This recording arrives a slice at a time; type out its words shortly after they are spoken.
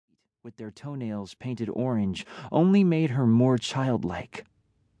with their toenails painted orange, only made her more childlike.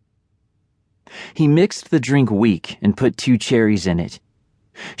 He mixed the drink weak and put 2 cherries in it.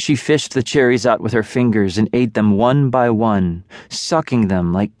 She fished the cherries out with her fingers and ate them one by one, sucking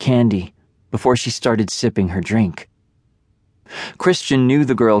them like candy, before she started sipping her drink. Christian knew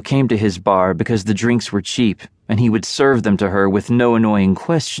the girl came to his bar because the drinks were cheap, and he would serve them to her with no annoying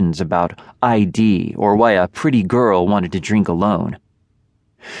questions about ID or why a pretty girl wanted to drink alone.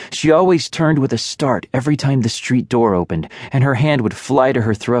 She always turned with a start every time the street door opened, and her hand would fly to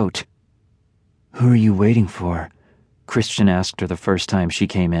her throat. "Who are you waiting for?" Christian asked her the first time she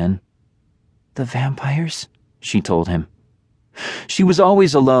came in. "The vampires," she told him. She was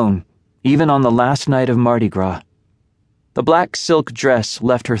always alone, even on the last night of Mardi Gras. The black silk dress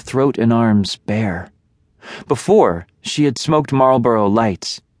left her throat and arms bare. Before, she had smoked Marlboro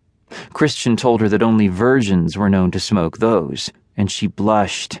Lights. Christian told her that only virgins were known to smoke those, and she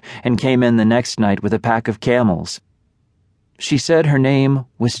blushed and came in the next night with a pack of Camels. She said her name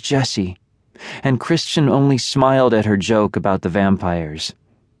was Jessie, and Christian only smiled at her joke about the vampires.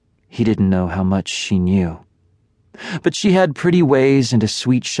 He didn't know how much she knew. But she had pretty ways and a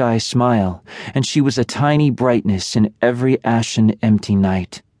sweet, shy smile, and she was a tiny brightness in every ashen, empty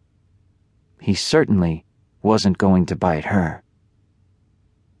night. He certainly wasn't going to bite her.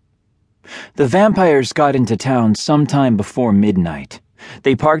 The vampires got into town sometime before midnight.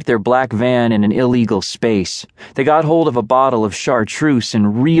 They parked their black van in an illegal space. They got hold of a bottle of chartreuse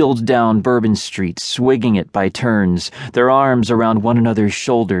and reeled down Bourbon Street, swigging it by turns, their arms around one another's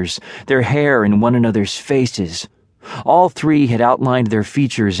shoulders, their hair in one another's faces. All 3 had outlined their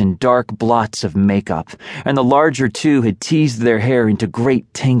features in dark blots of makeup, and the larger 2 had teased their hair into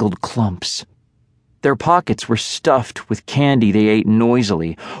great tangled clumps. Their pockets were stuffed with candy they ate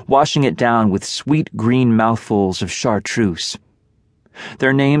noisily, washing it down with sweet green mouthfuls of chartreuse.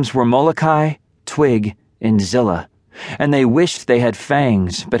 Their names were Molokai, Twig, and Zilla, and they wished they had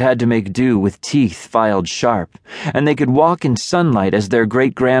fangs but had to make do with teeth filed sharp, and they could walk in sunlight as their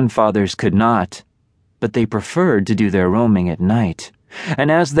great-grandfathers could not. But they preferred to do their roaming at night, and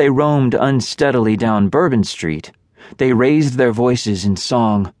as they roamed unsteadily down Bourbon Street, they raised their voices in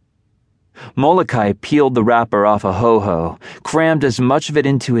song. Molokai peeled the wrapper off a ho-ho, crammed as much of it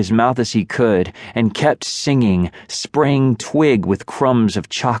into his mouth as he could, and kept singing, spraying Twig with crumbs of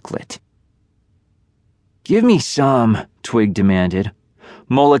chocolate. "Give me some," Twig demanded.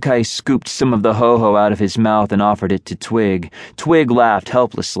 Molokai scooped some of the ho-ho out of his mouth and offered it to Twig. Twig laughed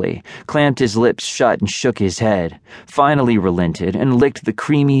helplessly, clamped his lips shut and shook his head, finally relented and licked the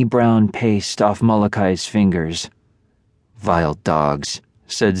creamy brown paste off Molokai's fingers. "Vile dogs,"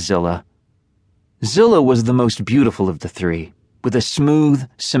 said Zilla. Zilla was the most beautiful of the 3, with a smooth,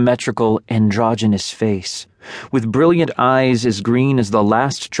 symmetrical, androgynous face, with brilliant eyes as green as the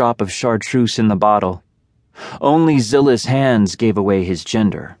last drop of chartreuse in the bottle. Only Zilla's hands gave away his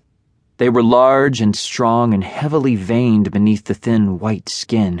gender. They were large and strong and heavily veined beneath the thin white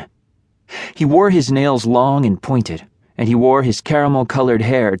skin. He wore his nails long and pointed, and he wore his caramel-colored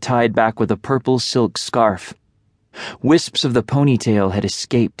hair tied back with a purple silk scarf. Wisps of the ponytail had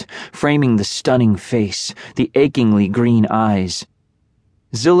escaped, framing the stunning face, the achingly green eyes.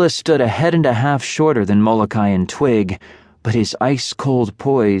 Zilla stood a head and a half shorter than Molokai and Twig, but his ice-cold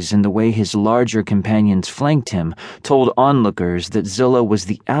poise and the way his larger companions flanked him told onlookers that Zilla was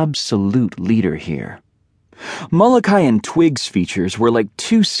the absolute leader here. Molokai and Twig's features were like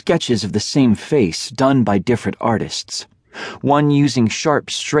 2 sketches of the same face done by different artists, one using sharp,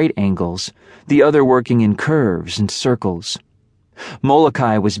 straight angles, the other working in curves and circles.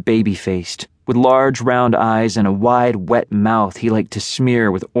 Molokai was baby-faced, with large round eyes and a wide, wet mouth he liked to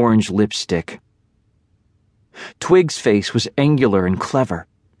smear with orange lipstick. Twig's face was angular and clever.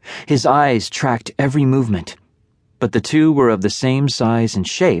 His eyes tracked every movement. But the 2 were of the same size and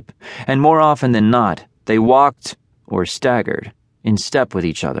shape, and more often than not, they walked, or staggered, in step with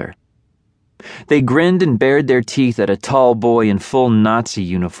each other. They grinned and bared their teeth at a tall boy in full Nazi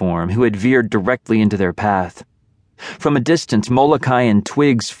uniform who had veered directly into their path. From a distance, Molokai and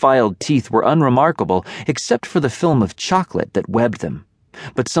Twig's filed teeth were unremarkable except for the film of chocolate that webbed them.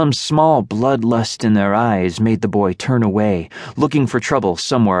 But some small bloodlust in their eyes made the boy turn away, looking for trouble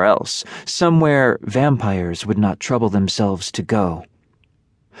somewhere else, somewhere vampires would not trouble themselves to go.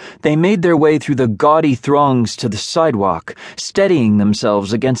 They made their way through the gaudy throngs to the sidewalk, steadying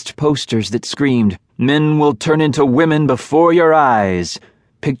themselves against posters that screamed, "Men will turn into women before your eyes,"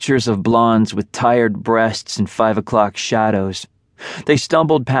 pictures of blondes with tired breasts and 5 o'clock shadows. They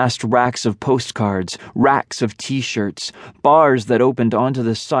stumbled past racks of postcards, racks of T-shirts, bars that opened onto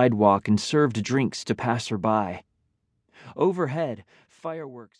the sidewalk and served drinks to passer-by. Overhead, fireworks